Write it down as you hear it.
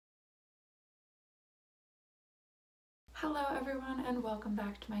Hello everyone and welcome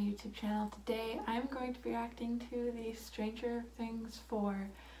back to my YouTube channel. Today I'm going to be reacting to the Stranger Things 4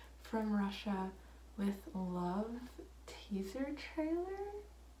 from Russia with Love teaser trailer.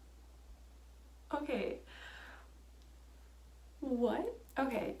 Okay. What?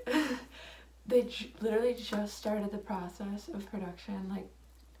 Okay. They literally just started the process of production, like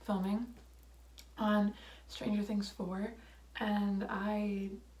filming on Stranger Things 4, and I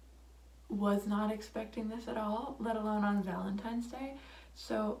was not expecting this at all, let alone on Valentine's Day.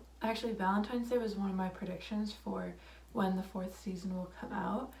 So actually Valentine's Day was one of my predictions for when the 4th season will come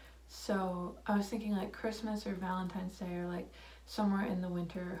out. So I was thinking like Christmas or Valentine's Day or like somewhere in the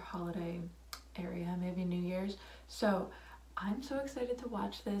winter holiday area, maybe New Year's. So I'm so excited to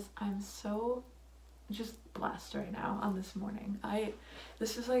watch this. I'm so just blessed right now on this morning.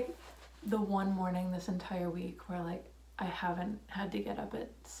 This is like the one morning this entire week where like I haven't had to get up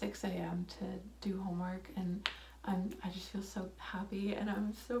at 6 a.m. to do homework, and I just feel so happy and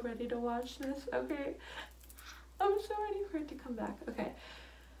I'm so ready to watch this. Okay, I'm so ready for it to come back. Okay.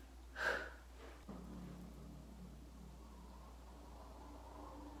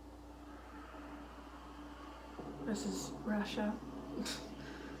 This is Russia.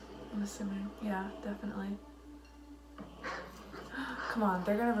 I'm assuming. Yeah, definitely. Come on,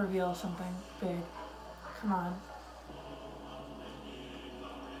 they're gonna reveal something big. Come on.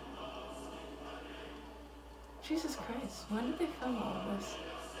 Jesus Christ, when did they film all of this?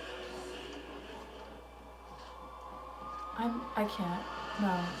 I can't.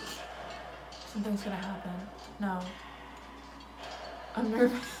 No. Something's gonna happen. No. I'm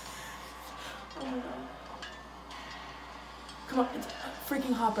nervous. Oh my god. Come on, it's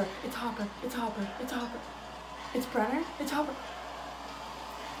freaking Hopper. It's Hopper. It's Hopper. It's Hopper. It's Brenner. It's Hopper.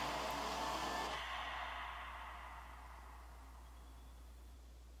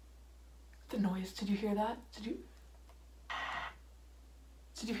 The noise. Did you hear that? Did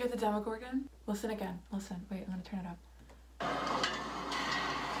you hear the Demogorgon? Listen again. Listen. Wait, I'm gonna turn it up.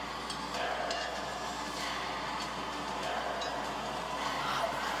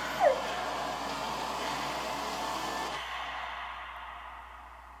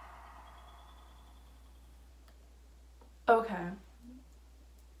 Okay.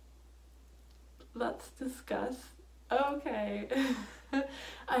 Let's discuss. Okay.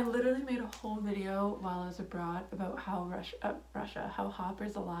 I literally made a whole video while I was abroad about how how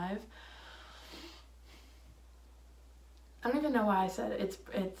Hopper's alive. I don't even know why I said it's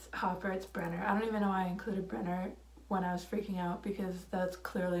Hopper, it's Brenner. I don't even know why I included Brenner when I was freaking out, because that's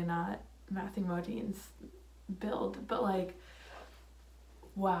clearly not Matthew Modine's build. But like,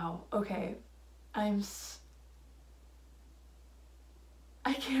 wow. Okay.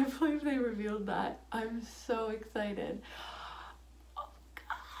 I can't believe they revealed that. I'm so excited. Oh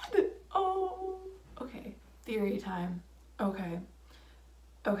god. Oh. Okay. Theory time. Okay.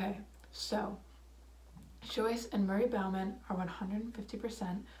 Okay. So Joyce and Murray Bauman are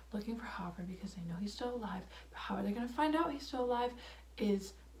 150% looking for Hopper because they know he's still alive. But how are they going to find out he's still alive?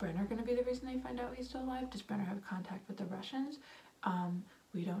 Is Brenner going to be the reason they find out he's still alive? Does Brenner have contact with the Russians?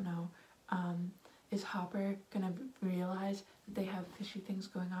 We don't know. Is Hopper going to realize that they have fishy things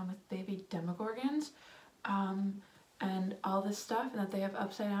going on with baby Demogorgons? And all this stuff, and that they have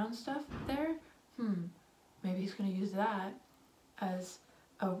upside down stuff there? Maybe he's going to use that as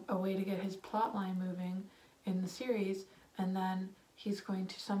a way to get his plot line moving in the series, and then he's going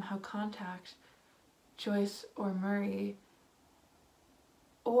to somehow contact Joyce or Murray,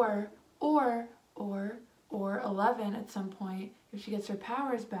 or 11 at some point, if she gets her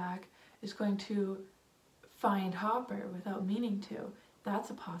powers back, is going to find Hopper without meaning to.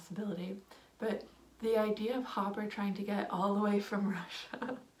 That's a possibility. But the idea of Hopper trying to get all the way from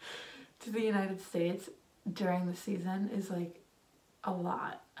Russia to the United States during the season is like a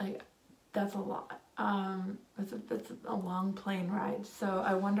lot. Like, that's a lot. That's a long plane ride. So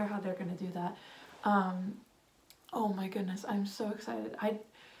I wonder how they're gonna do that. Oh my goodness, I'm so excited.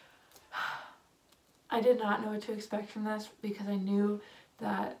 I did not know what to expect from this, because I knew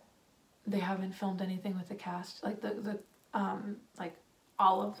that they haven't filmed anything with the cast, like like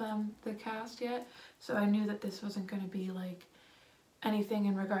all of them, the cast yet. So I knew that this wasn't gonna be like anything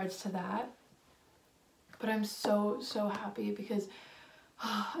in regards to that. But I'm so happy, because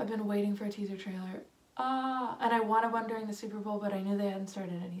I've been waiting for a teaser trailer. And I wanted one during the Super Bowl, but I knew they hadn't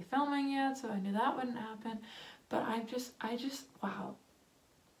started any filming yet, so I knew that wouldn't happen. But I just, wow.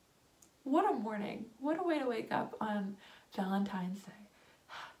 What a morning. What a way to wake up on Valentine's Day.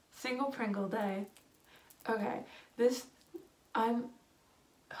 Single Pringle Day. Okay, I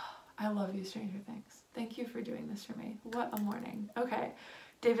love you, Stranger Things. Thank you for doing this for me. What a morning. Okay,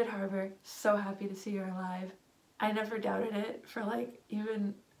 David Harbour, so happy to see you're alive. I never doubted it for like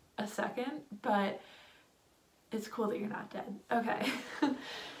even a second, but it's cool that you're not dead. Okay.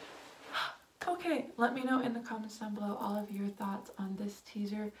 Okay, let me know in the comments down below all of your thoughts on this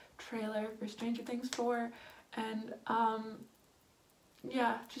teaser trailer for Stranger Things 4, and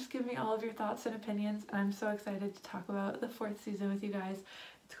yeah, just give me all of your thoughts and opinions, and I'm so excited to talk about the 4th season with you guys.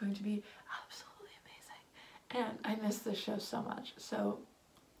 It's going to be absolutely amazing, and I miss this show so much, so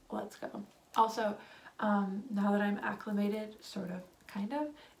let's go. Also, now that I'm acclimated, sort of, kind of,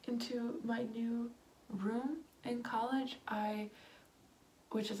 into my new room in college,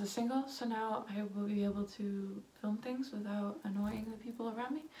 which is a single, so now I will be able to film things without annoying the people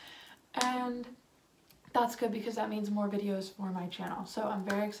around me, and that's good because that means more videos for my channel, so I'm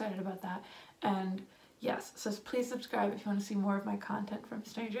very excited about that. And yes, so please subscribe if you want to see more of my content from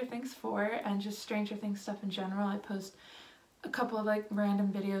Stranger Things 4 and just Stranger Things stuff in general. I post a couple of like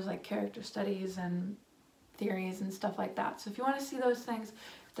random videos like character studies and theories and stuff like that, so if you want to see those things,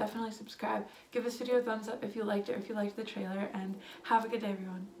 definitely subscribe. Give this video a thumbs up if you liked it or if you liked the trailer, and have a good day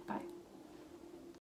everyone. Bye.